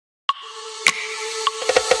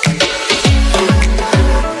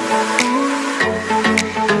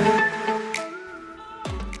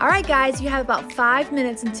guys, you have about 5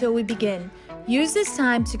 minutes until we begin. Use this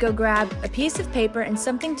time to go grab a piece of paper and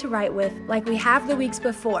something to write with, like we have the weeks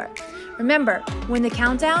before. Remember, when the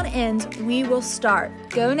countdown ends, we will start.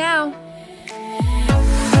 Go now!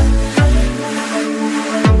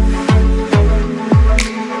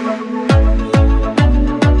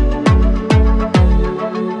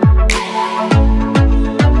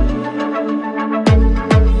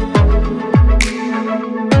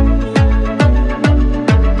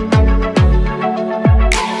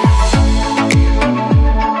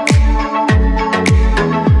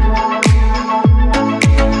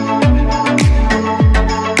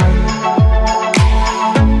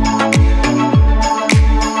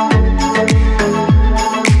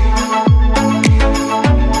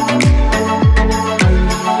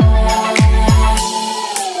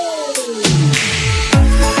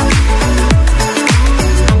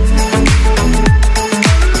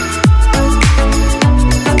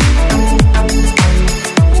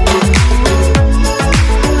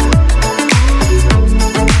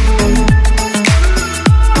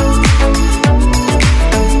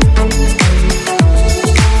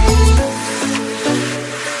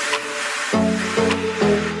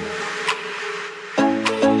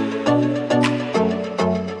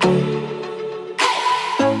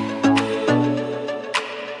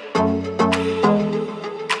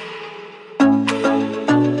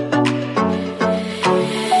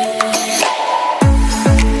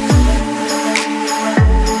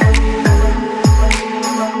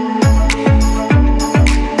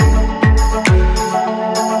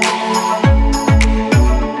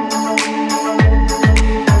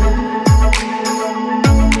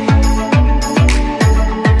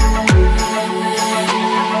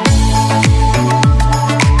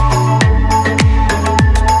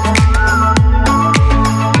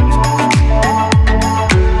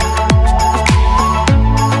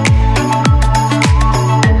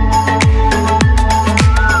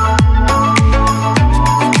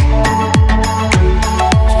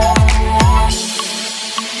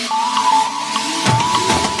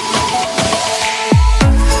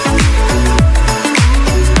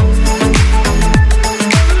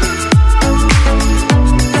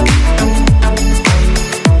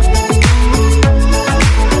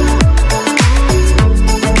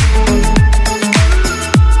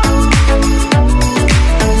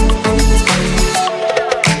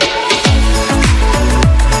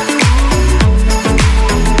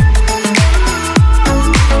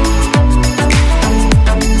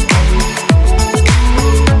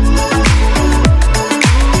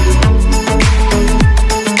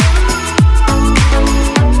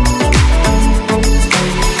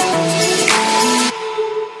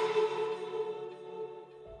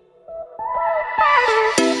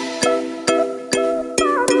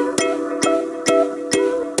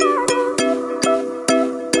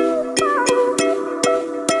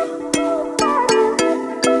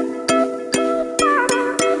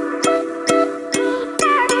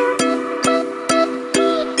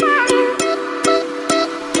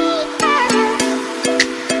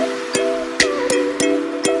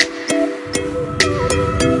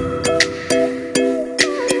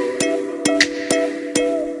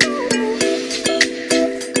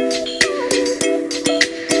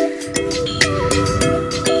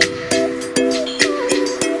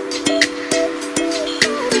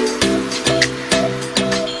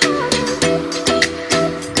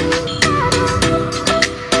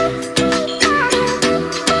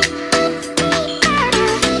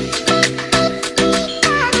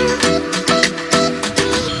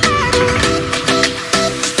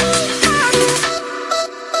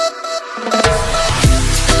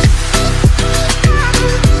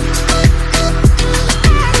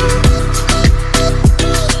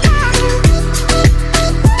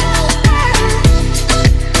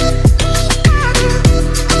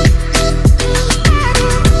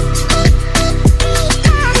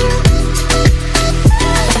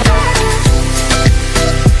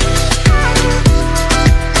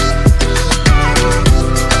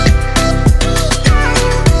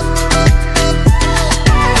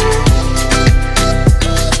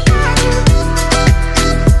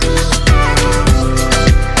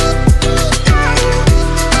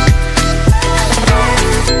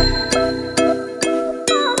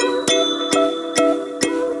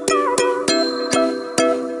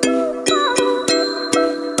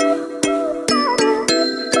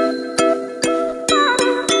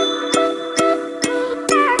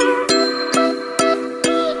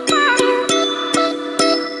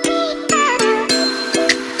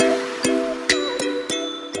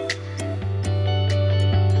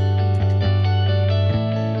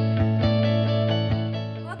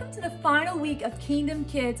 Kingdom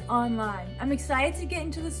Kids Online. I'm excited to get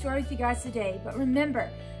into the story with you guys today, but remember,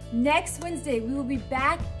 next Wednesday we will be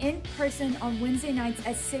back in person on Wednesday nights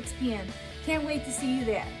at 6 p.m. Can't wait to see you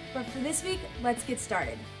there. But for this week, let's get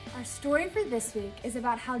started. Our story for this week is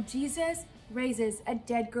about how Jesus raises a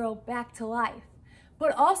dead girl back to life.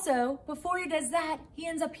 But also, before he does that, he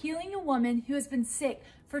ends up healing a woman who has been sick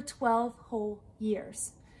for 12 whole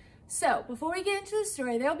years. So before we get into the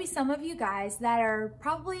story, there'll be some of you guys that are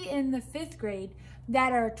probably in the 5th grade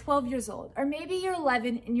that are 12 years old, or maybe you're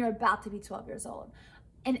 11 and you're about to be 12 years old.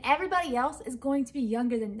 And everybody else is going to be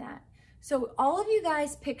younger than that. So all of you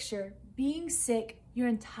guys picture being sick your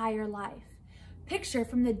entire life. Picture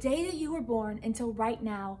from the day that you were born until right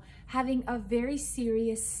now, having a very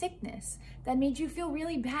serious sickness that made you feel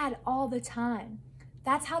really bad all the time.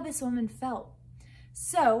 That's how this woman felt.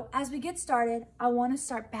 So as we get started, I want to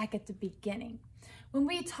start back at the beginning. When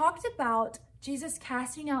we talked about Jesus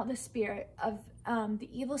casting out the spirit of the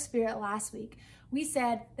evil spirit last week, we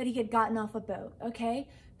said that he had gotten off a boat, okay?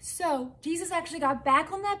 So Jesus actually got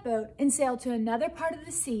back on that boat and sailed to another part of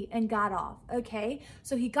the sea and got off, okay?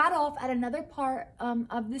 So he got off at another part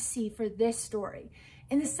of the sea for this story.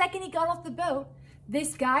 And the second he got off the boat,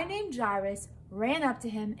 this guy named Jairus ran up to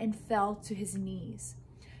him and fell to his knees.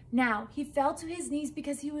 Now, he fell to his knees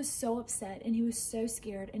because he was so upset and he was so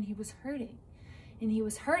scared and he was hurting. And he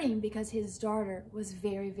was hurting because his daughter was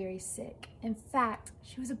very, very sick. In fact,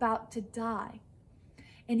 she was about to die.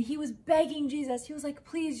 And he was begging Jesus. He was like,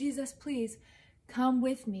 please, Jesus, please come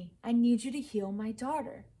with me. I need you to heal my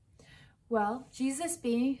daughter. Well, Jesus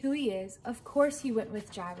being who he is, of course he went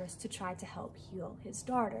with Jairus to try to help heal his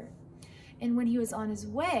daughter. And when he was on his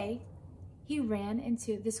way, he ran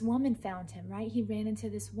into, this woman found him, right? He ran into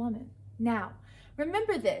this woman. Now,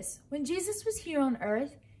 remember this, when Jesus was here on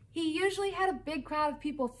earth, he usually had a big crowd of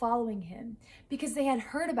people following him because they had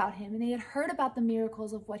heard about him and they had heard about the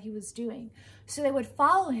miracles of what he was doing. So they would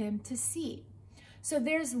follow him to see. So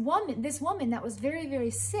there's this woman that was very,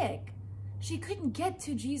 very sick. She couldn't get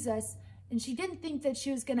to Jesus and she didn't think that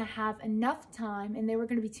she was going to have enough time and there were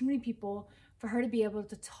going to be too many people for her to be able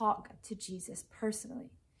to talk to Jesus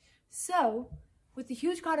personally. So with the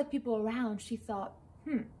huge crowd of people around, she thought,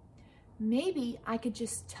 maybe I could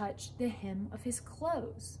just touch the hem of his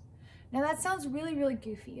clothes. Now that sounds really, really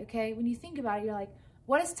goofy, okay? When you think about it, you're like,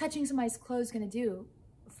 what is touching somebody's clothes gonna do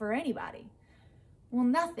for anybody? Well,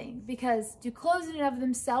 nothing, because do clothes in and of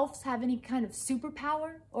themselves have any kind of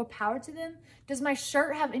superpower or power to them? Does my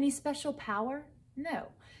shirt have any special power? No.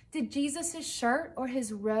 Did Jesus' shirt or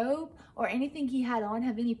his robe or anything he had on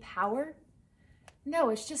have any power? No,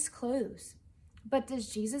 it's just clothes. But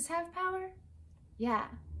does Jesus have power? Yeah.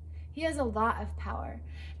 He has a lot of power.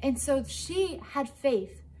 And so she had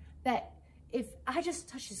faith that if I just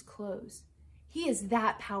touch his clothes, he is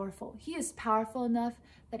that powerful. He is powerful enough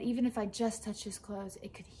that even if I just touch his clothes,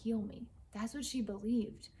 it could heal me. That's what she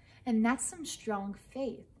believed. And that's some strong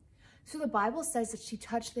faith. So the Bible says that she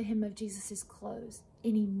touched the hem of Jesus's clothes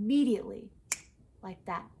and immediately, like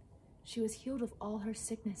that, she was healed of all her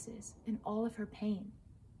sicknesses and all of her pain.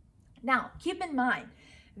 Now, keep in mind,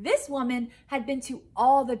 this woman had been to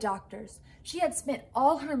all the doctors. She had spent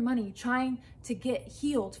all her money trying to get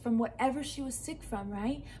healed from whatever she was sick from,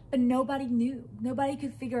 right? But nobody knew. Nobody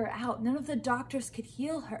could figure it out. None of the doctors could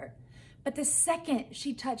heal her. But the second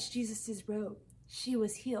she touched Jesus's robe, she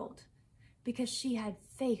was healed because she had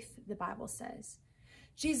faith, the Bible says.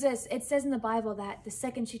 Jesus, it says in the Bible that the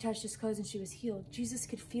second she touched his clothes and she was healed, Jesus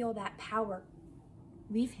could feel that power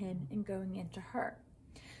leave him and going into her.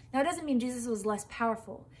 Now, it doesn't mean Jesus was less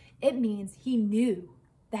powerful. It means he knew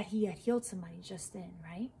that he had healed somebody just then,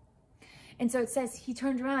 right? And so it says he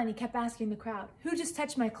turned around and he kept asking the crowd, who just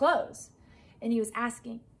touched my clothes? And he was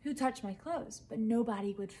asking, who touched my clothes? But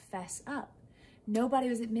nobody would fess up. Nobody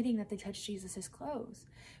was admitting that they touched Jesus's clothes.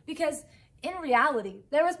 Because in reality,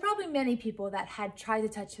 there was probably many people that had tried to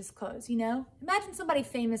touch his clothes, you know? Imagine somebody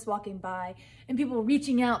famous walking by and people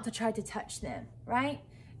reaching out to try to touch them, right?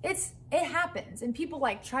 It happens, and people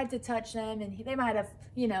like tried to touch them and they might have,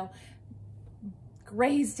 you know,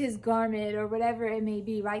 grazed his garment or whatever it may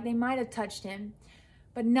be, right? They might have touched him,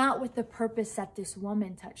 but not with the purpose that this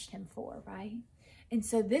woman touched him for, right? And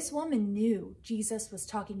so this woman knew Jesus was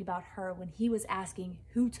talking about her when he was asking,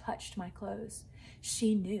 who touched my clothes?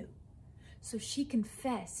 She knew. So she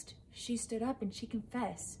confessed. She stood up and she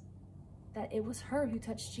confessed that it was her who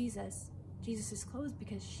touched Jesus's clothes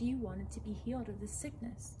because she wanted to be healed of this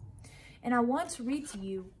sickness. And I want to read to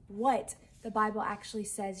you what the Bible actually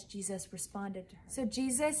says Jesus responded to her. So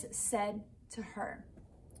Jesus said to her,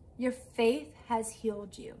 your faith has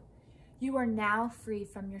healed you. You are now free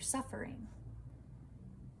from your suffering.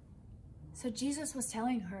 So Jesus was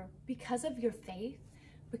telling her, because of your faith,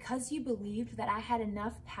 because you believed that I had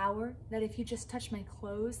enough power that if you just touched my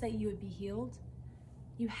clothes that you would be healed,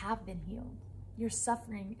 you have been healed. Your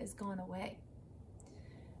suffering is gone away.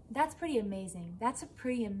 That's pretty amazing. That's a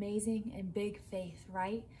pretty amazing and big faith,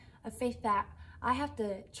 right? A faith that I have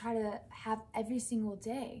to try to have every single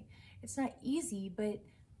day. It's not easy, but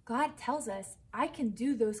God tells us I can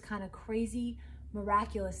do those kind of crazy,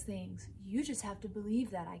 miraculous things. You just have to believe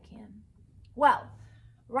that I can. Well,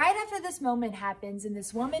 right after this moment happens and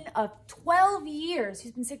this woman of 12 years,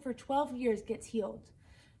 who's been sick for 12 years, gets healed,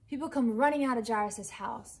 people come running out of Jairus'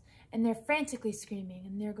 house and they're frantically screaming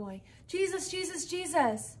and they're going, Jesus, Jesus,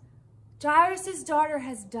 Jesus, Jairus' daughter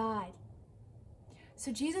has died.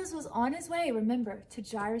 So Jesus was on his way, remember, to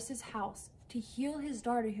Jairus' house to heal his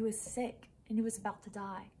daughter who was sick and who was about to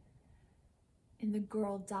die. And the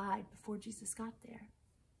girl died before Jesus got there.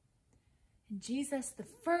 And Jesus, the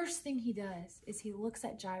first thing he does is he looks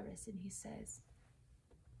at Jairus and he says,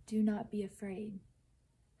 do not be afraid.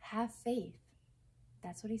 Have faith.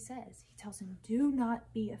 That's what he says. He tells him, do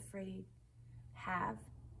not be afraid. Have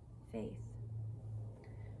faith.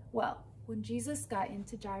 Well, when Jesus got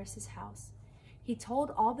into Jairus' house, he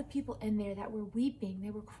told all the people in there that were weeping, they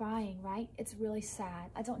were crying, right? It's really sad.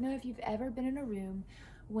 I don't know if you've ever been in a room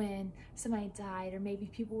when somebody died, or maybe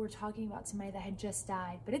people were talking about somebody that had just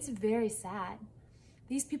died, but it's very sad.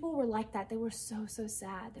 These people were like that. They were so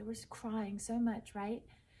sad. They were crying so much, right?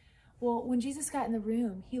 Well, when Jesus got in the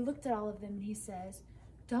room, he looked at all of them and he says,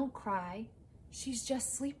 don't cry. She's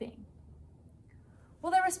just sleeping.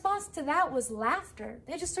 Well, their response to that was laughter.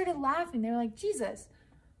 They just started laughing. They were like, Jesus,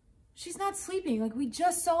 she's not sleeping. Like, we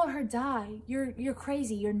just saw her die. You're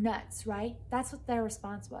crazy. You're nuts, right? That's what their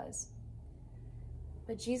response was.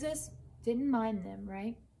 But Jesus didn't mind them,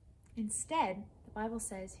 right? Instead, the Bible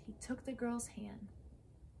says he took the girl's hand.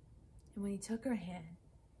 And when he took her hand,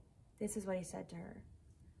 this is what he said to her.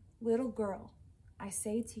 Little girl, I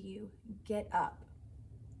say to you, get up.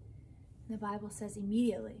 And the Bible says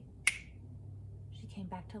immediately she came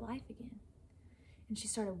back to life again. And she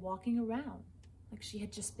started walking around like she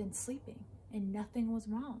had just been sleeping and nothing was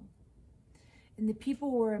wrong. And the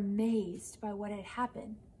people were amazed by what had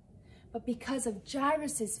happened. But because of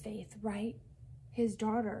Jairus' faith, right, his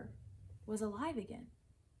daughter was alive again.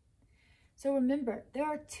 So remember, there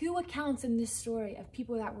are two accounts in this story of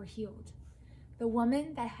people that were healed. The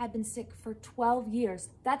woman that had been sick for 12 years,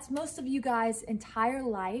 that's most of you guys' entire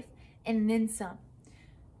life, and then some.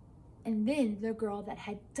 And then the girl that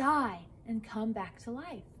had died and come back to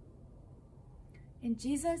life. And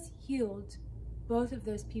Jesus healed both of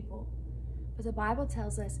those people. But the Bible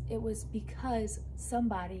tells us it was because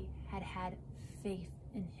somebody had had faith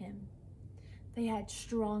in him. They had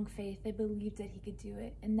strong faith. They believed that he could do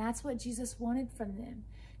it. And that's what Jesus wanted from them.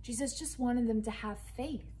 Jesus just wanted them to have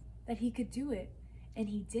faith that he could do it. And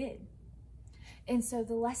he did. And so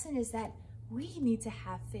the lesson is that we need to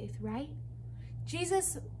have faith, right?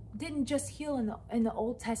 Jesus didn't just heal in the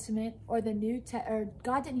Old Testament or the or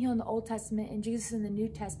God didn't heal in the Old Testament and Jesus in the New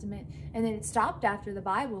Testament, and then it stopped after the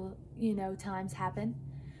Bible, times happened.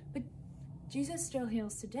 But Jesus still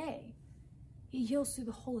heals today. He heals through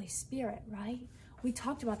the Holy Spirit, right? We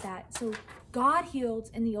talked about that. So God healed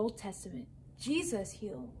in the Old Testament. Jesus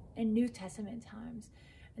healed in New Testament times.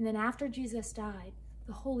 And then after Jesus died,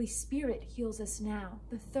 the Holy Spirit heals us now.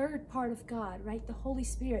 The third part of God, right? The Holy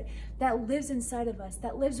Spirit that lives inside of us,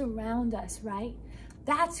 that lives around us, right?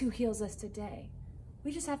 That's who heals us today.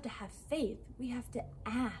 We just have to have faith. We have to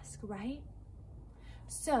ask, right?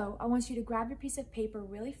 So I want you to grab your piece of paper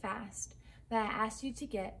really fast that I asked you to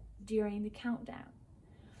get during the countdown.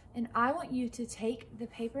 And I want you to take the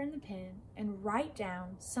paper and the pen and write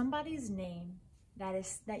down somebody's name that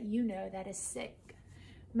is sick.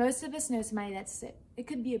 Most of us know somebody that's sick. It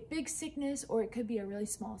could be a big sickness or it could be a really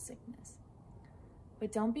small sickness.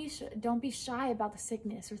 But don't be shy about the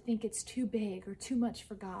sickness or think it's too big or too much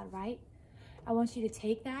for God, right? I want you to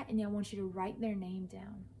take that and I want you to write their name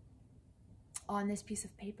down on this piece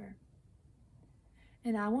of paper.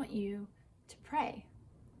 And I want you to pray.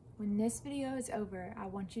 When this video is over, I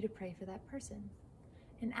want you to pray for that person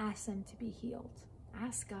and ask them to be healed.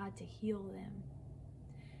 Ask God to heal them.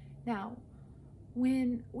 Now,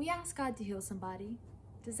 when we ask God to heal somebody,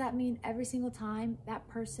 does that mean every single time that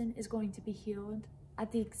person is going to be healed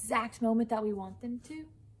at the exact moment that we want them to?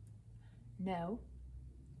 No,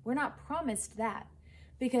 we're not promised that,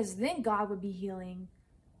 because then God would be healing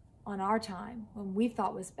on our time when we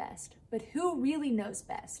thought was best. But who really knows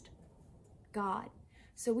best? God.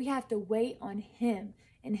 So we have to wait on him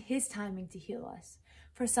and his timing to heal us.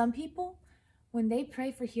 For some people, when they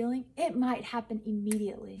pray for healing, it might happen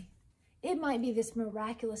immediately. it might be this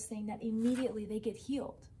miraculous thing that immediately they get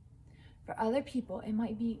healed. For other people, it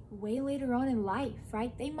might be way later on in life,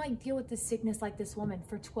 right? They might deal with this sickness like this woman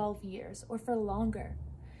for 12 years or for longer.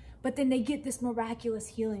 But then they get this miraculous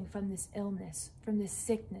healing from this illness, from this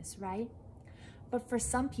sickness, right? But for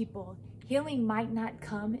some people, healing might not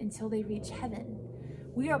come until they reach heaven.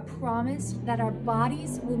 We are promised that our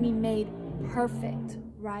bodies will be made perfect,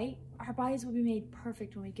 right? Our bodies will be made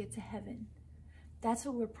perfect when we get to heaven. That's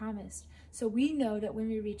what we're promised. So we know that when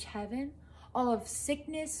we reach heaven, all of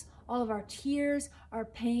sickness, all of our tears, our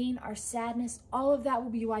pain, our sadness, all of that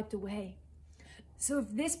will be wiped away. So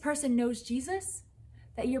if this person knows Jesus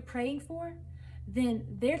that you're praying for, then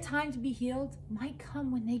their time to be healed might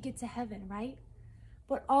come when they get to heaven, right?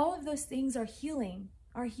 But all of those things are healing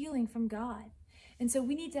from God. And so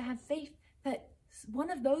we need to have faith that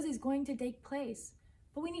one of those is going to take place.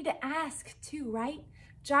 But we need to ask too, right?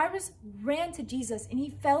 Jairus ran to Jesus and he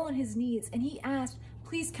fell on his knees and he asked,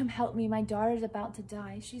 please come help me. My daughter's about to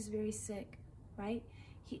die. She's very sick, right?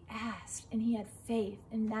 He asked and he had faith,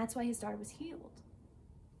 and that's why his daughter was healed.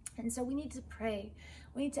 And so we need to pray,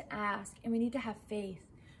 we need to ask, and we need to have faith.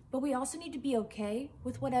 But we also need to be okay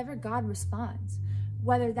with whatever God responds,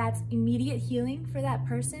 whether that's immediate healing for that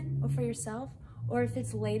person or for yourself, or if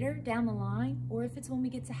it's later down the line, or if it's when we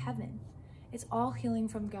get to heaven. It's all healing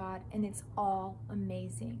from God, and it's all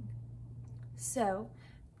amazing. So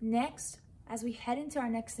next, as we head into our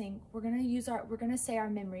next thing, we're gonna say our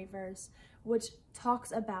memory verse, which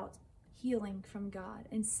talks about healing from God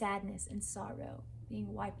and sadness and sorrow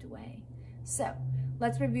being wiped away. So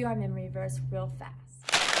let's review our memory verse real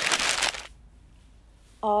fast.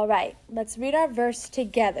 All right, let's read our verse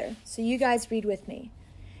together. So you guys read with me.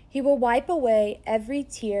 He will wipe away every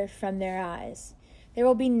tear from their eyes. There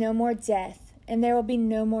will be no more death, and there will be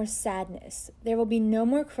no more sadness. There will be no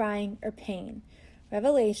more crying or pain.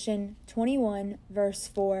 Revelation 21, verse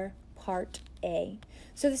 4, part A.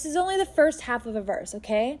 So this is only the first half of a verse,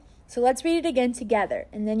 okay? So let's read it again together,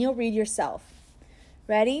 and then you'll read yourself.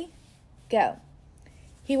 Ready? Go.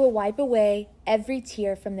 He will wipe away every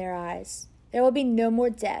tear from their eyes. There will be no more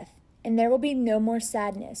death, and there will be no more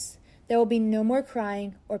sadness. There will be no more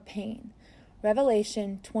crying or pain.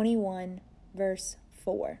 Revelation 21, verse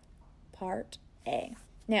 4, part A.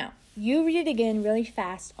 Now, you read it again really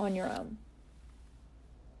fast on your own.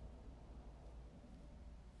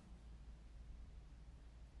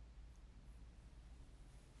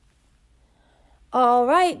 All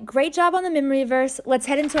right, great job on the memory verse. Let's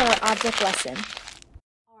head into our object lesson.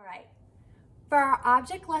 All right, for our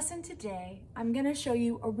object lesson today, I'm gonna show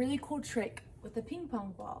you a really cool trick with a ping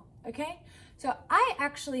pong ball, okay? So I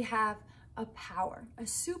actually have a power, a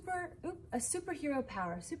superhero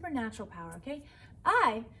power, supernatural power, okay?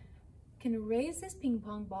 I can raise this ping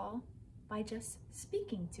pong ball by just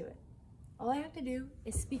speaking to it. All I have to do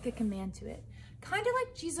is speak a command to it. Kind of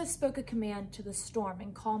like Jesus spoke a command to the storm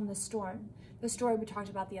and calmed the storm, the story we talked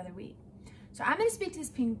about the other week. So I'm gonna speak to this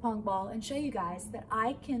ping pong ball and show you guys that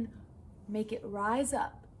I can make it rise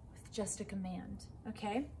up with just a command,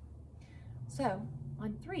 okay? So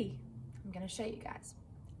on 3, I'm gonna show you guys.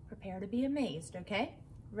 Prepare to be amazed, okay?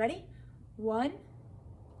 Ready? 1,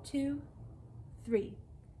 2, 3.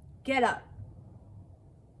 Get up.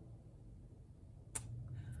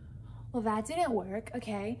 Well, that didn't work,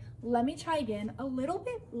 okay? Let me try again a little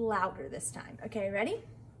bit louder this time. Okay, ready?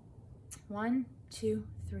 1, 2,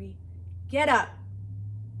 3. Get up.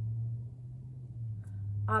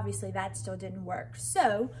 Obviously, that still didn't work.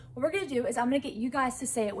 So what we're gonna do is I'm gonna get you guys to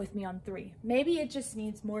say it with me on 3. Maybe it just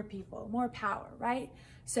needs more people, more power, right?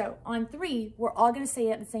 So on 3, we're all gonna say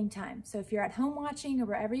it at the same time. So if you're at home watching or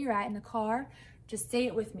wherever you're at in the car, just say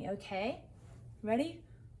it with me, okay? Ready?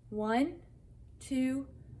 1, 2,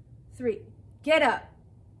 3. Get up.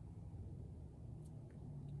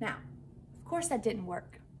 Now, of course that didn't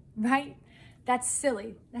work, right? That's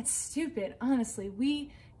silly. That's stupid. Honestly,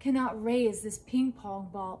 we cannot raise this ping pong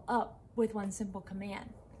ball up with one simple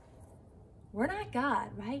command. We're not God,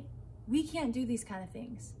 right? We can't do these kind of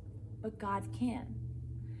things, but God can.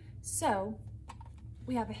 So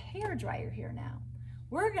we have a hairdryer here now.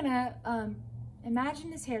 We're gonna imagine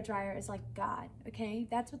this hairdryer is like God, okay?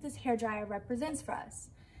 That's what this hairdryer represents for us.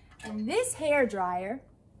 And this hairdryer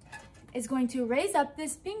is going to raise up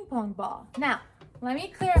this ping pong ball. Now, let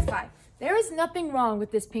me clarify. There is nothing wrong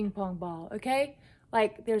with this ping pong ball, okay?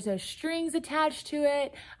 Like, there's no strings attached to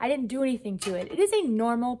it. I didn't do anything to it. It is a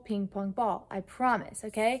normal ping pong ball, I promise,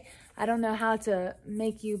 okay? I don't know how to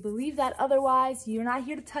make you believe that otherwise. You're not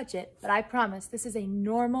here to touch it, but I promise this is a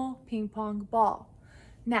normal ping pong ball.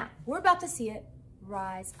 Now, we're about to see it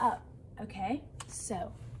rise up, okay?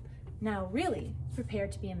 So, Now really prepare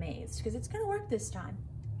to be amazed because it's gonna work this time.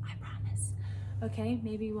 I promise. Okay,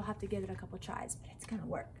 maybe we'll have to give it a couple tries, but it's gonna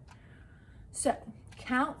work. So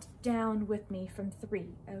count down with me from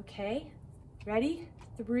 3, okay? Ready?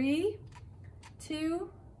 3, 2,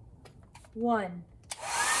 1.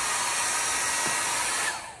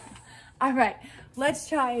 All right, let's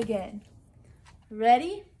try again.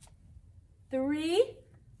 Ready? 3,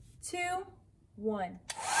 2, 1.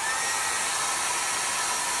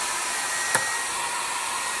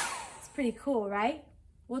 It's pretty cool, right?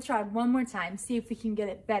 We'll try one more time, see if we can get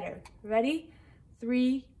it better. Ready?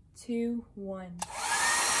 3, 2, 1.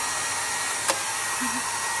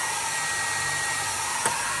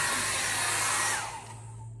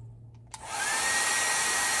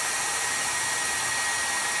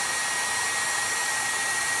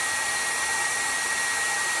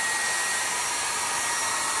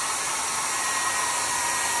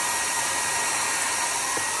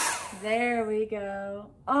 There we go.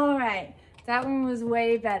 All right, that one was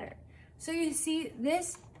way better. So you see,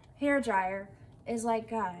 this hair dryer is like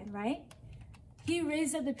God, right? He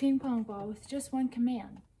raised up the ping pong ball with just one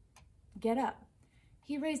command: get up.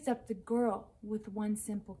 He raised up the girl with one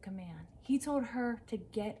simple command. He told her to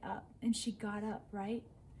get up, and she got up, right?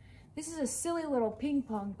 This is a silly little ping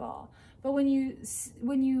pong ball, but when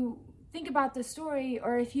you think about the story,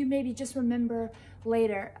 or if you maybe just remember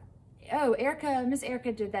later, oh, Miss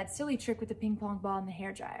Erica did that silly trick with the ping pong ball and the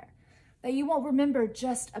hair dryer, that you won't remember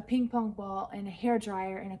just a ping pong ball and a hair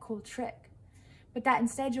dryer and a cool trick, but that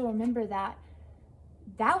instead you'll remember that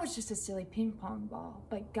was just a silly ping pong ball,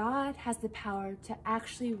 but God has the power to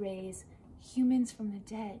actually raise humans from the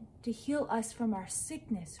dead, to heal us from our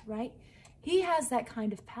sickness, right? He has that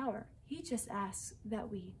kind of power. He just asks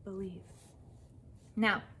that we believe.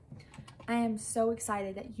 Now, I am so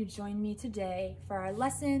excited that you joined me today for our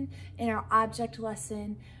lesson and our object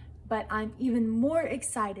lesson, but I'm even more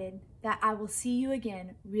excited that I will see you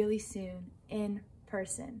again really soon in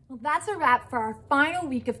person. Well, that's a wrap for our final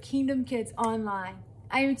week of Kingdom Kids Online.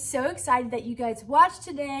 I am so excited that you guys watched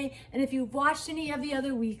today, and if you've watched any of the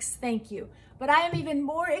other weeks, thank you. But I am even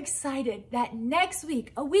more excited that next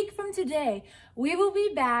week, a week from today, we will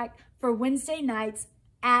be back for Wednesday nights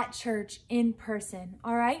at church in person.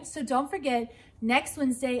 All right, so don't forget, next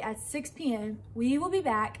Wednesday at 6 p.m. we will be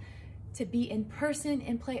back to be in person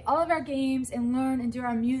and play all of our games and learn and do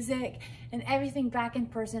our music and everything back in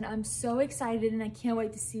person. I'm so excited and I can't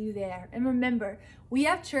wait to see you there. And remember, we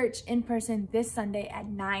have church in person this Sunday at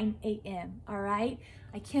 9 a.m. All right,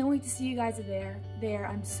 I can't wait to see you guys there.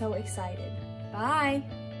 I'm so excited. Bye.